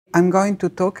I'm going to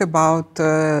talk about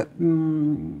the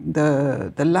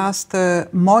last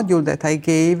module that I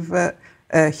gave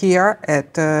here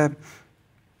at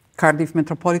Cardiff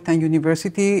Metropolitan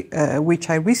University, which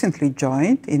I recently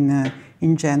joined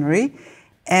in January.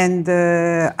 And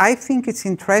I think it's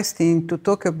interesting to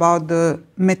talk about the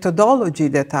methodology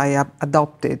that I have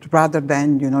adopted rather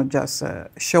than, just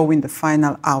showing the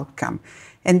final outcome.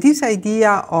 And this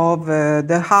idea of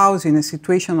the house in a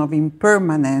situation of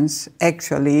impermanence,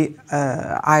 actually,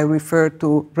 I refer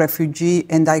to refugee,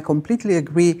 and I completely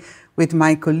agree with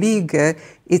my colleague.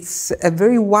 It's a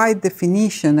very wide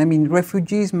definition. I mean,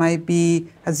 refugees might be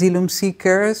asylum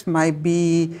seekers, might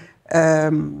be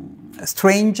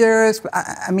strangers.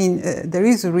 I mean, there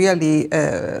is really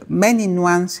many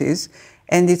nuances.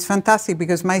 And it's fantastic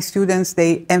because my students,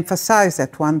 they emphasize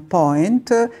at one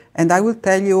point, and I will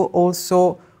tell you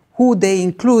also who they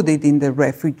included in the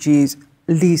refugees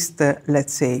list,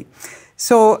 let's say.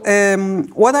 So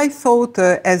what I thought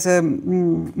as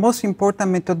most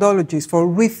important methodologies for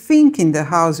rethinking the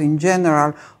house in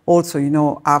general,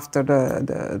 also, after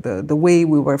the way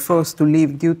we were forced to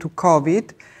live due to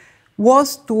COVID,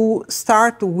 was to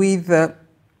start with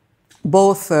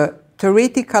both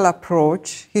theoretical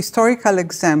approach, historical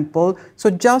example, so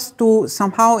just to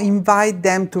somehow invite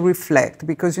them to reflect,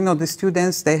 because the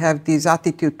students, they have this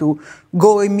attitude to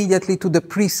go immediately to the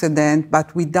precedent,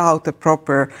 but without a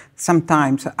proper,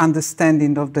 sometimes,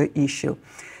 understanding of the issue.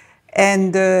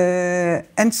 And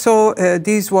so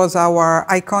this was our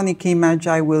iconic image.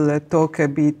 I will talk a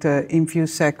bit in few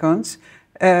seconds.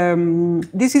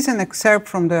 This is an excerpt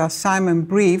from the assignment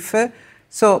brief.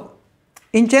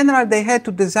 In general, they had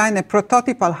to design a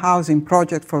prototypal housing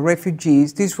project for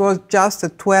refugees. This was just a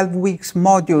 12 weeks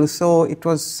module, so it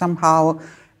was somehow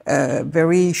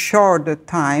very short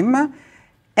time.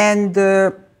 And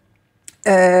it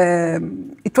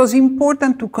was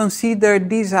important to consider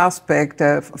this aspect,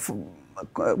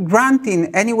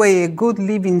 granting anyway a good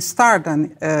living start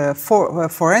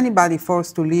for anybody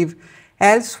forced to live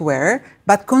elsewhere,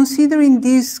 but considering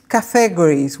these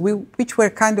categories, which were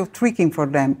kind of tricky for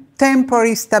them.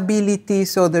 Temporary stability,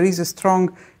 so there is a strong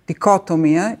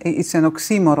dichotomy, it's an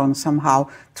oxymoron somehow.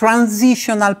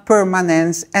 Transitional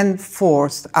permanence and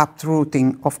forced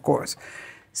uprooting, of course.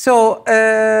 So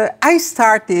I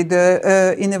started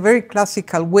in a very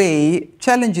classical way,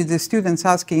 challenging the students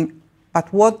asking,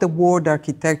 but what the word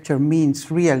architecture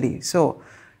means really? So,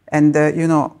 and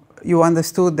you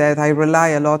understood that I rely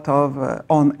a lot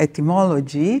on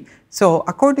etymology. So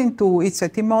according to its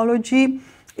etymology,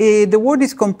 the word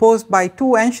is composed by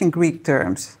two ancient Greek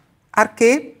terms,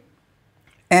 arche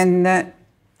and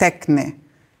techne.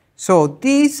 So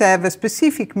these have a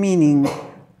specific meaning.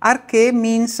 Arche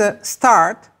means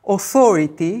start,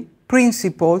 authority,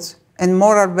 principles, and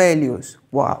moral values.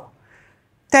 Wow.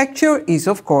 Texture is,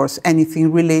 of course,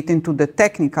 anything relating to the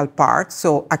technical part,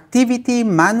 so activity,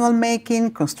 manual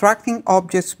making, constructing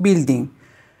objects, building.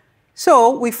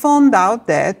 So we found out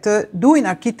that doing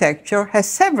architecture has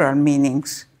several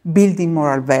meanings: building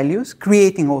moral values,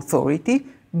 creating authority,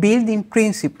 building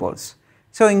principles.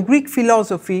 So in Greek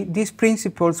philosophy, these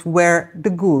principles were the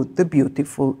good, the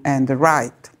beautiful, and the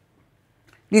right.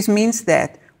 This means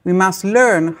that we must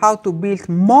learn how to build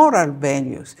moral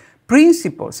values,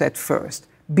 principles at first,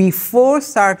 before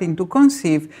starting to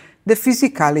conceive the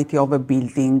physicality of a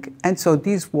building. And so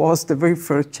this was the very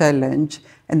first challenge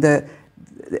and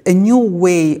a new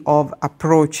way of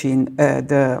approaching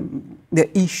the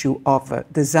issue of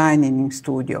designing in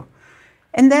studio.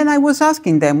 And then I was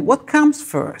asking them, what comes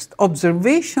first,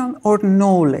 observation or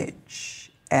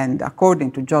knowledge? And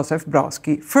according to Joseph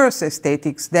Brodsky, first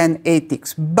aesthetics, then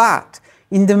ethics. But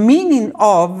in the meaning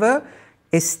of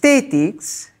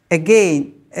aesthetics,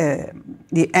 again,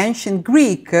 the ancient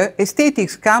Greek,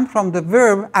 aesthetics come from the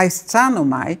verb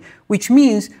aisthenomai, which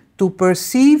means to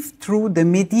perceive through the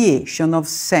mediation of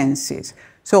senses.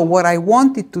 So what I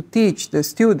wanted to teach the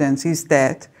students is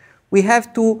that we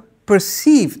have to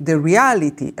perceive the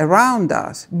reality around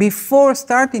us before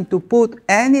starting to put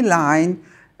any line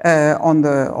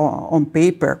on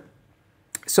paper.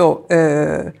 So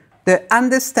the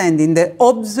understanding, the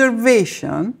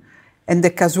observation, and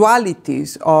the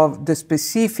casualties of the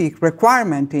specific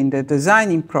requirement in the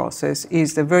designing process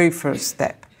is the very first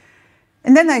step.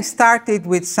 And then I started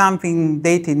with something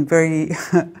dating very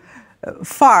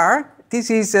far. This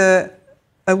is a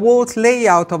walled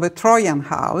layout of a Trojan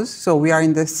house. So we are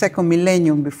in the second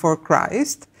millennium before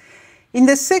Christ. In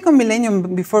the second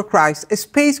millennium before Christ, a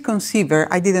space conceiver,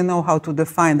 I didn't know how to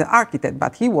define the architect,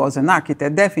 but he was an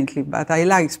architect, definitely, but I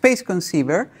like space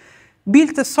conceiver,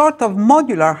 built a sort of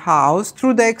modular house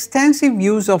through the extensive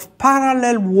use of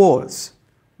parallel walls.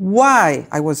 Why?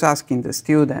 I was asking the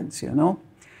students, you know.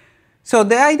 So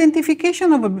the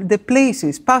identification of the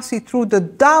places passing through the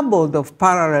double of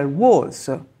parallel walls.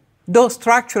 Though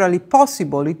structurally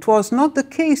possible, it was not the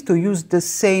case to use the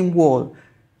same wall.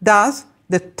 Thus,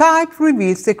 the type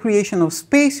reveals the creation of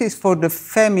spaces for the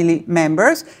family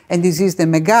members, and this is the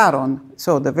megaron,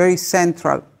 so the very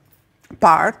central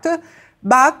part,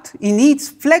 but in its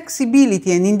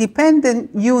flexibility and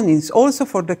independent units also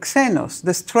for the xenos,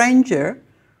 the stranger,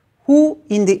 who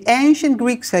in the ancient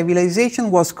Greek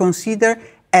civilization was considered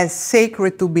as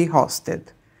sacred to be hosted.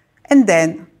 And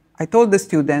then I told the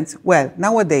students, well,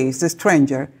 nowadays the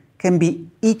stranger can be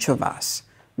each of us,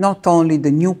 not only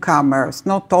the newcomers,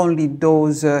 not only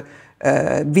those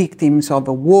victims of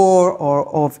a war or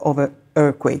of an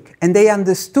earthquake. And they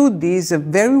understood this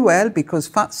very well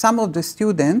because some of the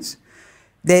students,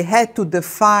 they had to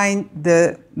define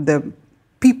the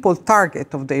people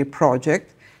target of their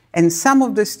project, and some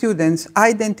of the students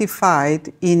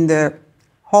identified in the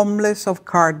homeless of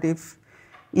Cardiff,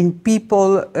 in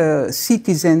people,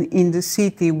 citizens in the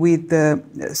city with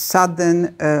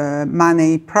sudden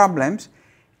money problems,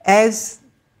 as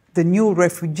the new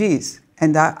refugees.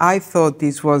 And I thought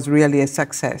this was really a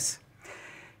success.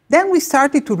 Then we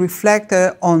started to reflect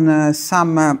on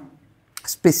some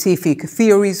specific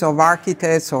theories of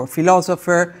architects or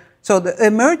philosophers. So the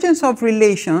emergence of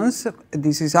relations,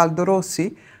 this is Aldo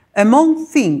Rossi, among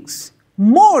things,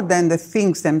 more than the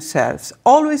things themselves,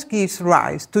 always gives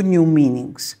rise to new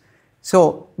meanings.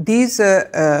 So this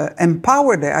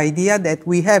empowered the idea that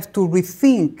we have to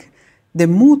rethink the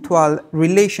mutual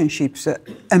relationships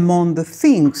among the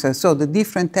things, so the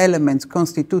different elements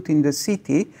constituting the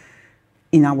city,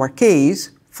 in our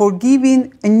case, for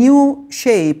giving a new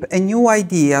shape, a new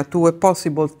idea to a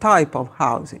possible type of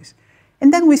houses.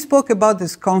 And then we spoke about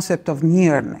this concept of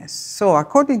nearness. So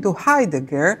according to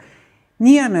Heidegger,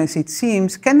 nearness, it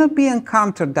seems, cannot be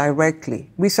encountered directly.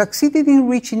 We succeeded in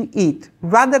reaching it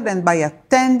rather than by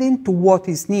attending to what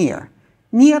is near.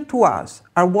 Near to us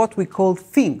are what we call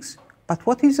things. But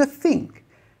what is a thing?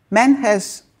 Man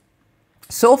has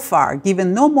so far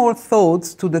given no more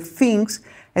thoughts to the things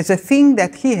as a thing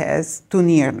that he has to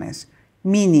nearness.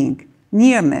 Meaning,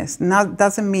 nearness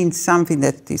doesn't mean something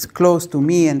that is close to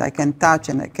me and I can touch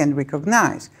and I can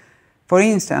recognize. For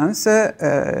instance,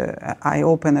 I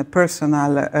open a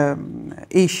personal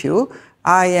issue.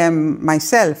 I am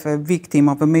myself a victim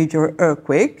of a major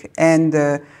earthquake, and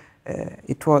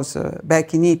it was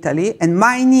back in Italy, and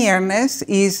my nearness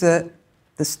is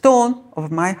the stone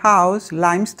of my house,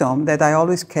 limestone, that I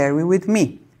always carry with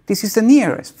me. This is the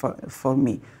nearest for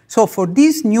me. So for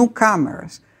these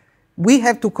newcomers, we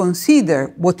have to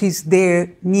consider what is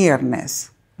their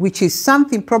nearness, which is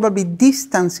something probably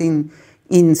distancing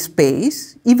in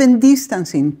space, even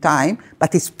distance in time,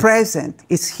 but it's present,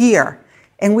 it's here.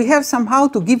 And we have somehow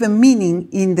to give a meaning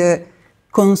in the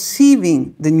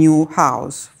conceiving the new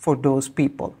house for those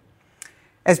people.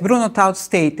 As Bruno Taut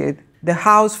stated, the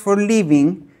house for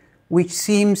living, which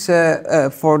seems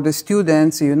for the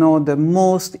students, you know, the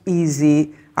most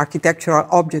easy architectural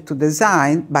object to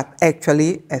design, but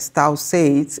actually, as Taut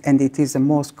says, and it is the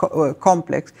most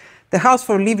complex, the house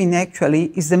for living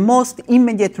actually is the most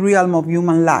immediate realm of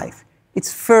human life.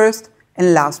 It's first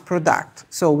and last product.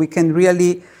 So we can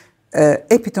really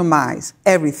epitomize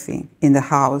everything in the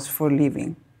house for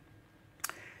living.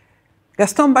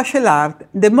 Gaston Bachelard,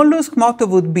 the mollusc motto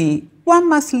would be, one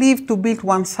must live to build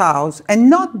one's house and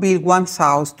not build one's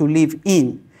house to live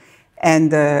in.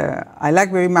 And I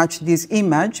like very much this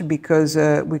image because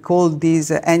we call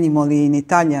this animal in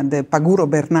Italian the paguro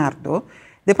Bernardo.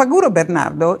 The paguro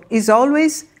Bernardo is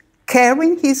always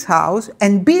carrying his house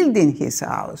and building his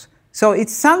house. So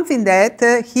it's something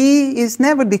that he is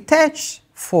never detached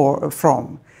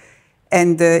from.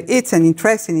 And it's an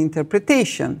interesting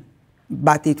interpretation.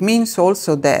 But it means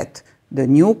also that the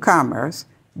newcomers,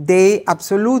 they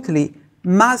absolutely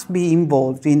must be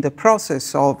involved in the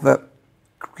process of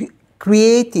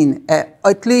creating,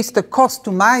 at least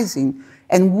customizing,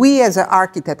 and we as an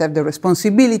architect have the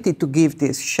responsibility to give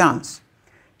this chance.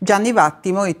 Gianni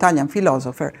Vattimo, Italian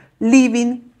philosopher,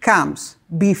 living comes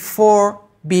before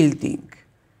building.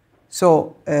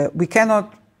 So we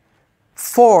cannot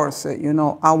force, you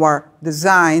know, our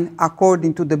design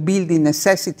according to the building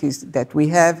necessities that we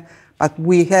have, but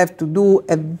we have to do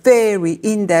a very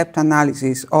in-depth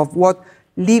analysis of what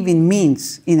living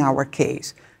means in our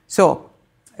case. So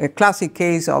a classic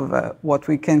case of what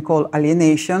we can call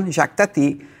alienation, Jacques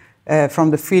Tati,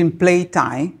 from the film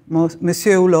Playtime,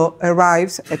 Monsieur Hulot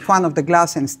arrives at one of the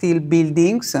glass and steel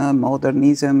buildings,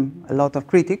 modernism, a lot of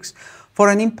critics, for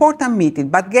an important meeting,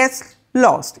 but gets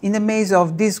lost in a maze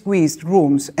of disguised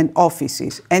rooms and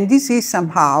offices. And this is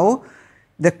somehow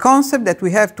the concept that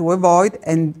we have to avoid,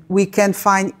 and we can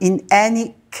find in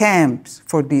any camps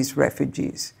for these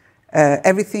refugees.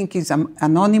 Everything is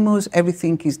anonymous,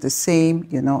 everything is the same,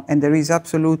 you know, and there is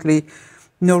absolutely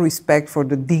no respect for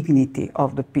the dignity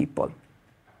of the people.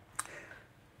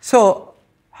 So,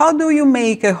 how do you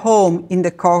make a home in the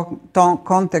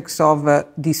context of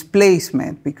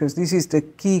displacement? Because this is the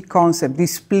key concept,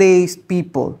 displaced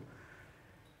people.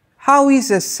 How is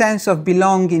a sense of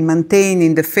belonging maintained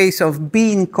in the face of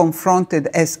being confronted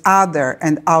as other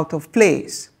and out of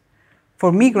place?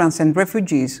 For migrants and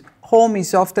refugees, home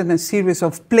is often a series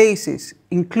of places,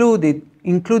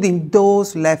 including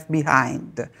those left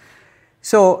behind.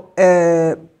 So,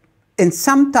 and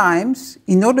sometimes,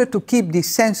 in order to keep this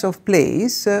sense of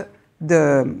place,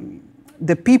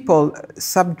 the people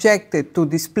subjected to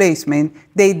displacement,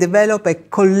 they develop a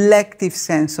collective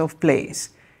sense of place.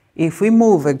 If we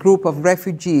move a group of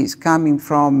refugees coming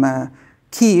from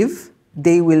Kiev,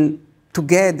 they will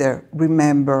together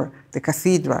remember the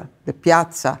cathedral, the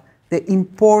piazza, the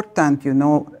important, you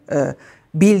know,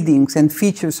 buildings and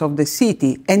features of the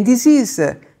city. And this is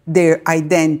their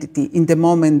identity in the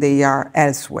moment they are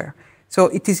elsewhere. So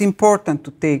it is important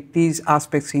to take these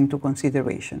aspects into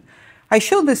consideration. I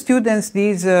showed the students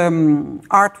this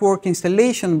artwork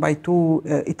installation by two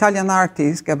Italian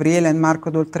artists, Gabriele and Marco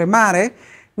d'Oltremare,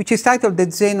 which is titled The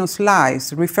Zeno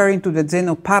Slice, referring to the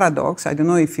Zeno paradox. I don't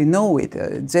know if you know it.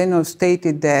 Zeno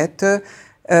stated that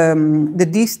the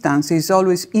distance is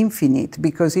always infinite,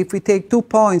 because if we take 2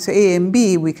 points, A and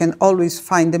B, we can always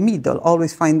find the middle,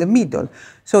 always find the middle.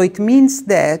 So it means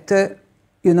that,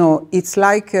 you know, it's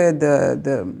like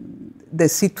the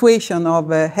situation of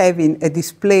having a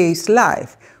displaced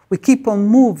life. We keep on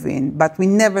moving, but we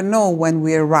never know when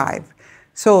we arrive.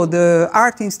 So the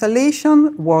art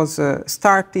installation was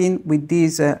starting with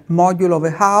this module of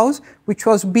a house, which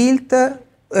was built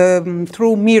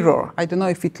through mirror. I don't know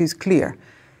if it is clear.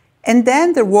 And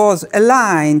then there was a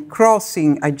line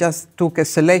crossing, I just took a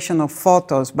selection of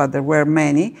photos, but there were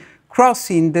many,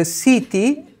 crossing the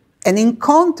city and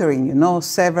encountering, you know,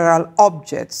 several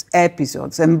objects,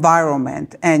 episodes,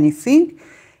 environment, anything.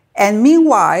 And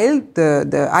meanwhile,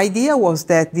 the idea was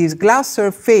that this glass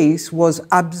surface was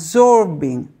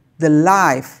absorbing the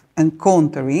life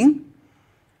encountering.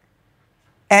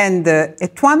 And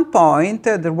at one point,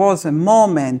 there was a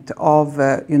moment of,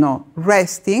 you know,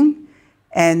 resting.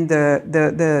 And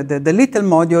the little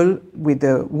module with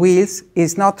the wheels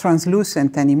is not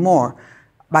translucent anymore,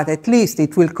 but at least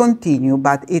it will continue,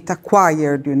 but it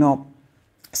acquired, you know,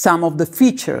 some of the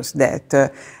features that,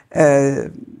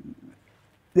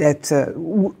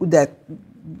 that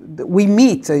we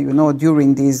meet, you know,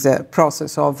 during this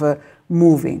process of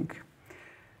moving.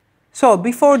 So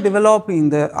before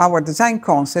developing our design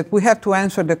concept, we have to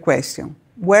answer the question,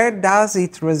 where does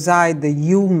it reside, the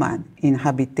human in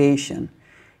habitation?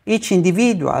 Each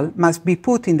individual must be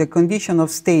put in the condition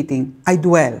of stating, I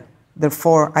dwell,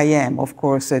 therefore I am. Of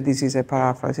course, this is a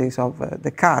paraphrase of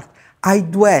Descartes. I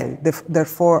dwell,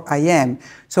 therefore I am.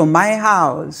 So my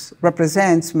house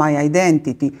represents my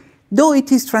identity. Though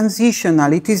it is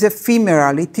transitional, it is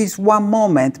ephemeral, it is one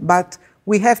moment, but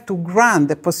we have to grant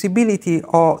the possibility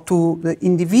to the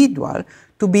individual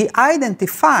to be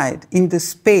identified in the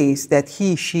space that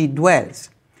she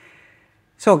dwells.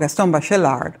 So Gaston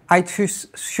Bachelard, I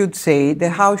should say, the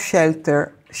house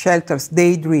shelters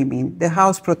daydreaming, the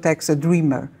house protects a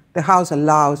dreamer, the house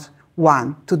allows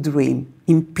one to dream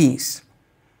in peace.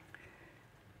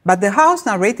 But the house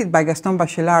narrated by Gaston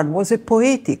Bachelard was a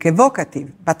poetic,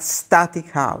 evocative, but static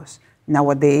house.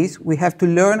 Nowadays, we have to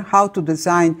learn how to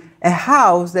design a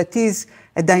house that is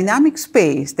a dynamic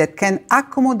space that can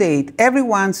accommodate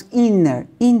everyone's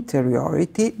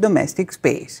interiority, domestic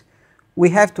space. We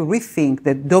have to rethink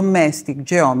the domestic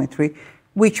geometry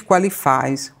which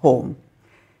qualifies home.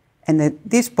 And at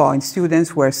this point,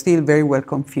 students were still very well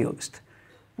confused.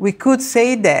 We could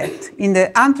say that in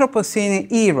the Anthropocene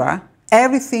era,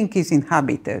 everything is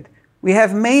inhabited. We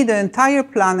have made the entire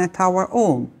planet our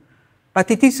own. But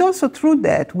it is also true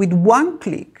that with one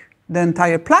click, the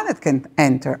entire planet can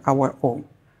enter our home.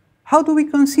 How do we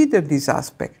consider this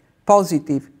aspect?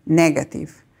 Positive,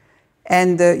 negative?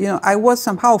 And you know, I was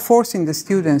somehow forcing the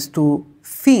students to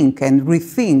think and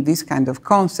rethink this kind of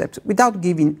concepts without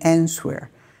giving answer,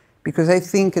 because I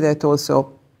think that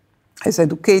also as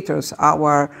educators,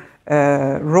 our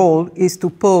role is to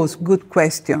pose good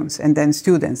questions, and then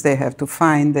students, they have to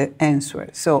find the answer.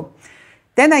 So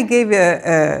then I gave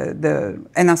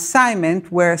an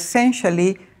assignment where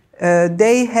essentially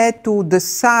they had to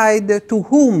decide to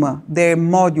whom their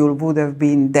module would have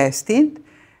been destined.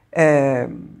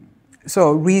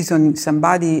 So reason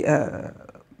somebody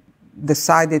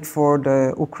decided for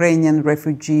the Ukrainian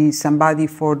refugees, somebody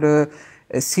for the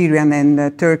Syrian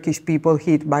and Turkish people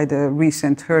hit by the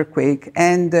recent earthquake,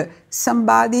 and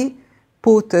somebody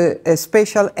put a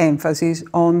special emphasis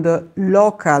on the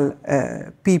local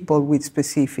people with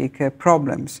specific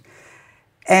problems.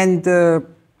 And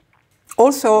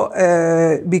also,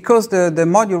 because the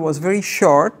module was very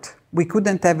short, we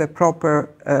couldn't have a proper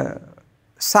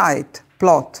site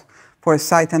plot for a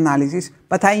site analysis,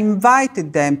 but I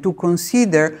invited them to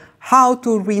consider how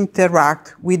to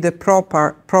interact with the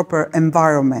proper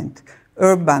environment,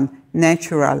 urban,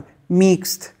 natural,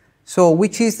 mixed. So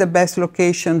which is the best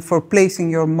location for placing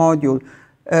your module?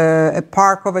 A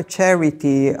park of a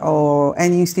charity or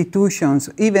any institutions,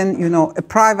 even, you know, a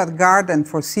private garden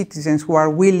for citizens who are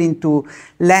willing to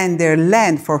lend their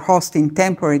land for hosting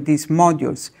temporary these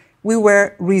modules. We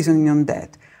were reasoning on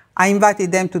that. I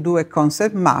invited them to do a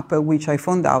concept map, which I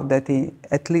found out that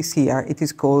at least here it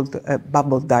is called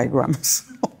bubble diagrams.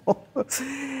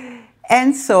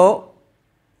 And so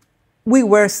we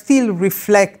were still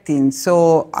reflecting,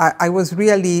 so I was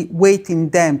really waiting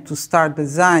them to start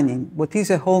designing what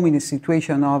is a home in a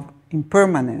situation of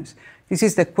impermanence. This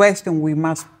is the question we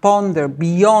must ponder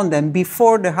beyond and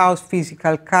before the house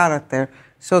physical character,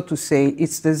 so to say,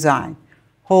 its design.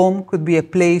 Home could be a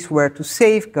place where to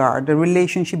safeguard the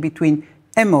relationship between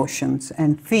emotions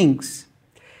and things.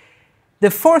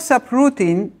 The fourth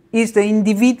uprooting is the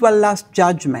individual last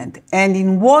judgment, and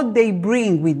in what they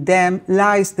bring with them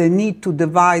lies the need to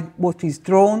divide what is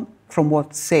drawn from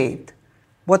what's saved.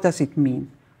 What does it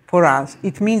mean? For us,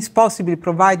 it means possibly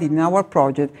providing in our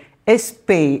project a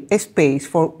space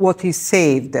for what is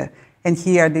saved. And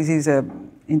here, this is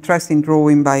an interesting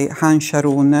drawing by Hans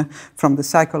Sharon from the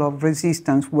Cycle of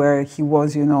Resistance, where he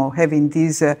was, you know, having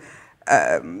this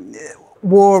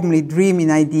warmly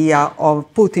dreaming idea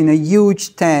of putting a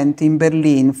huge tent in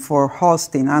Berlin for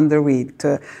hosting under it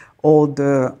all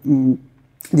the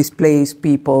displaced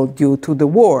people due to the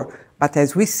war. But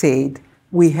as we said,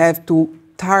 we have to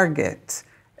target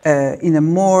in a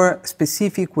more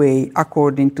specific way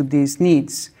according to these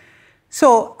needs.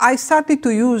 So I started to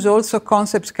use also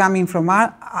concepts coming from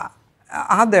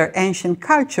other ancient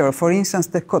culture, for instance,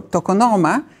 the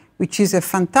tokonoma, which is a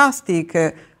fantastic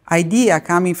idea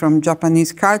coming from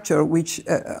Japanese culture, which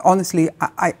honestly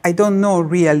I don't know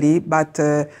really, but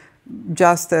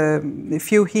just a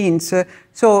few hints.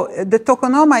 So the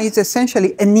tokonoma is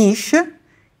essentially a niche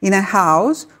in a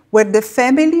house where the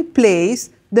family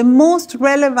places the most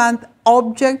relevant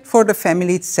object for the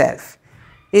family itself.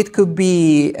 It could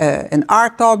be an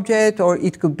art object, or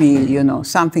it could be, you know,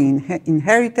 something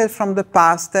inherited from the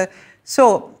past.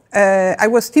 So I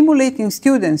was stimulating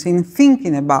students in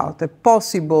thinking about a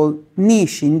possible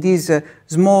niche in these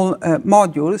small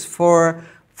modules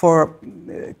for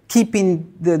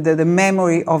keeping the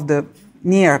memory of the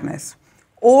nearness.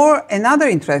 Or another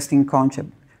interesting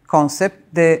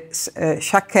concept, the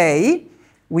chacay,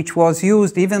 which was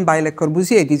used even by Le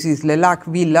Corbusier. This is Le Lac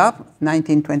Villa,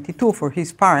 1922, for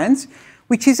his parents,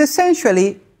 which is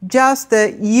essentially just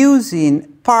using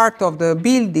part of the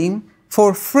building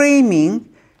for framing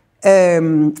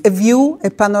a view, a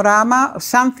panorama,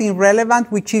 something relevant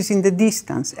which is in the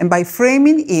distance. And by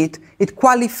framing it, it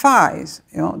qualifies,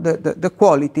 you know, the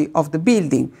quality of the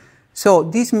building. So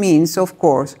this means, of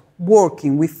course,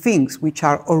 working with things which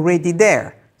are already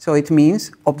there. So it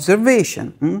means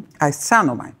observation,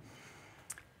 astronomy.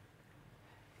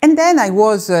 And then I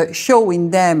was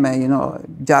showing them, you know,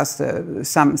 just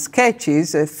some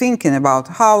sketches, thinking about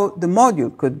how the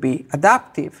module could be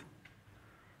adaptive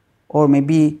or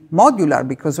maybe modular,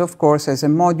 because of course as a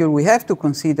module we have to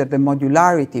consider the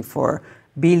modularity for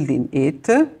building it,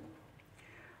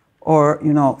 or,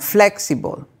 you know,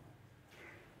 flexible.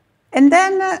 And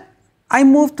then I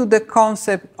moved to the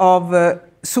concept of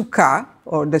Sukkah,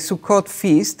 or the Sukkot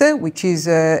feast, which is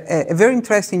a very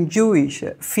interesting Jewish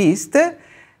feast,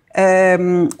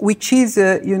 which is,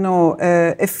 you know,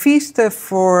 a feast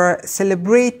for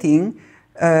celebrating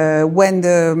when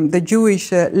the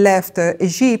Jewish left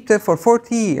Egypt for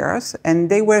 40 years, and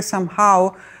they were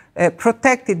somehow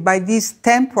protected by these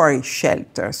temporary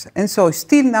shelters. And so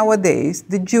still nowadays,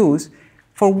 the Jews,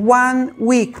 for 1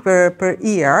 week per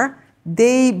year,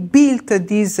 they built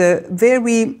this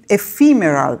very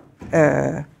ephemeral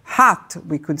hut,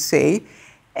 we could say,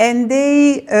 and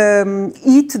they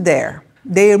eat there,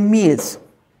 their meals.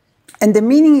 And the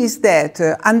meaning is that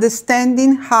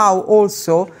understanding how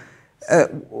also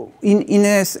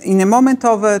in a moment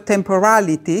of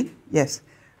temporality, yes,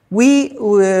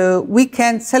 we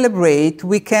can celebrate,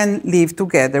 we can live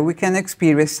together, we can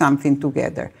experience something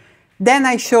together. Then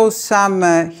I show some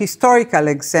historical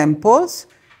examples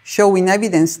showing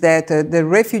evidence that the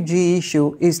refugee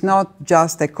issue is not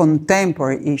just a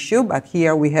contemporary issue, but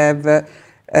here we have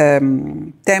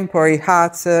temporary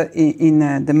huts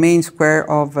in the main square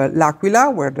of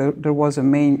L'Aquila, where there was a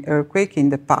main earthquake in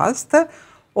the past.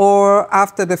 Or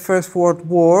after the First World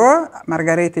War,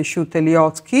 Margarete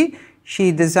Schuteliotsky,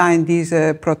 she designed this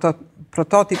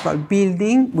prototypal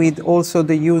building with also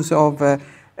the use of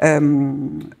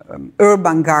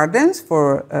urban gardens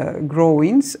for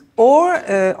growings, or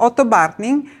Otto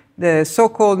Bartning, the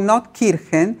so-called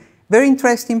Notkirchen, very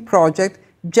interesting project.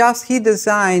 Just he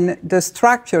designed the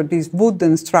structure, this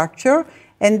wooden structure,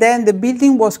 and then the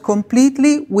building was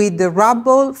completely with the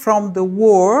rubble from the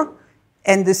war,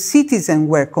 and the citizens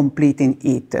were completing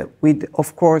it with,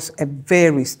 of course, a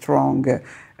very strong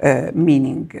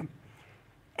meaning.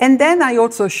 And then I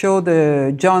also show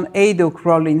the John Haydock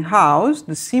rolling house.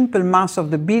 The simple mass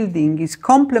of the building is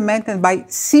complemented by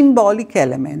symbolic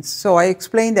elements. So I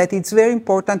explained that it's very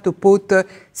important to put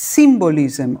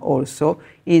symbolism also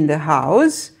in the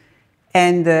house.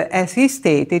 And as he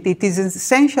stated, it is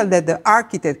essential that the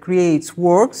architect creates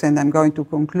works, and I'm going to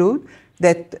conclude,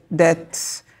 that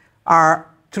are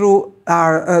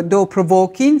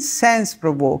thought-provoking,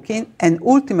 sense-provoking, and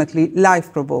ultimately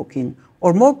life-provoking,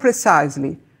 or more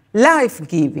precisely,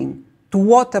 life-giving to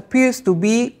what appears to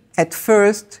be at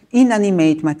first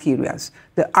inanimate materials.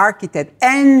 The architect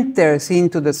enters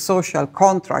into the social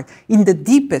contract in the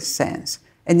deepest sense.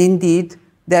 And indeed,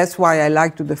 that's why I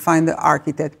like to define the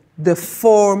architect, the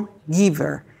form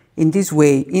giver. In this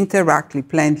way, interactly,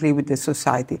 plannedly with the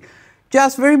society.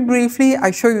 Just very briefly,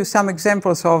 I show you some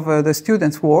examples of the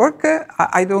students' work.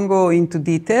 I don't go into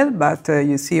detail, but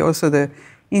you see also the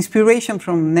inspiration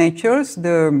from natures,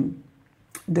 the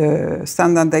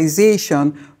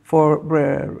standardization for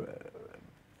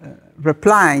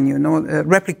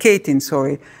replicating,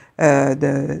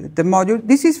 the module.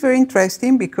 This is very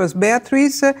interesting because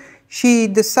Beatrice, she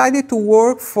decided to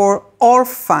work for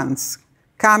orphans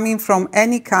coming from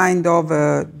any kind of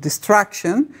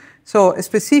distraction. So a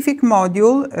specific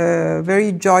module,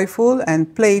 very joyful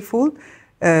and playful,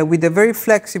 with a very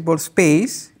flexible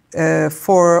space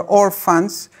for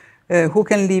orphans who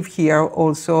can live here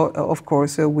also, of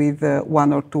course, with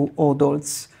one or two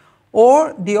adults.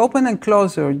 Or the open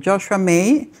enclosure, Joshua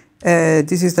May,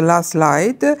 this is the last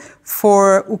slide,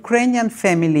 for Ukrainian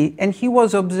family. And he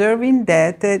was observing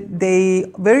that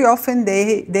very often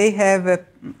they have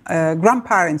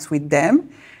grandparents with them.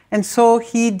 And so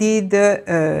he did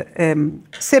a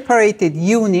separated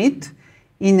unit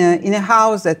in a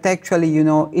house that actually, you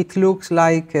know, it looks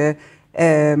like a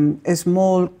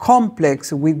small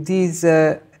complex with this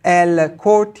L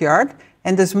courtyard,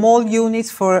 and the small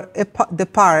units for the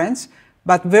parents,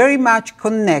 but very much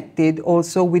connected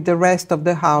also with the rest of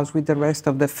the house, with the rest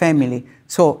of the family.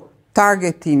 So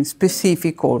targeting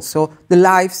specific also the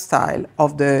lifestyle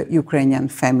of the Ukrainian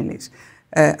families.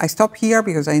 I stop here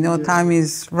because I know time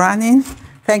is running.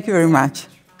 Thank you very much.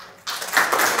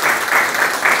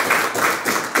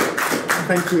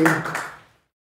 Thank you.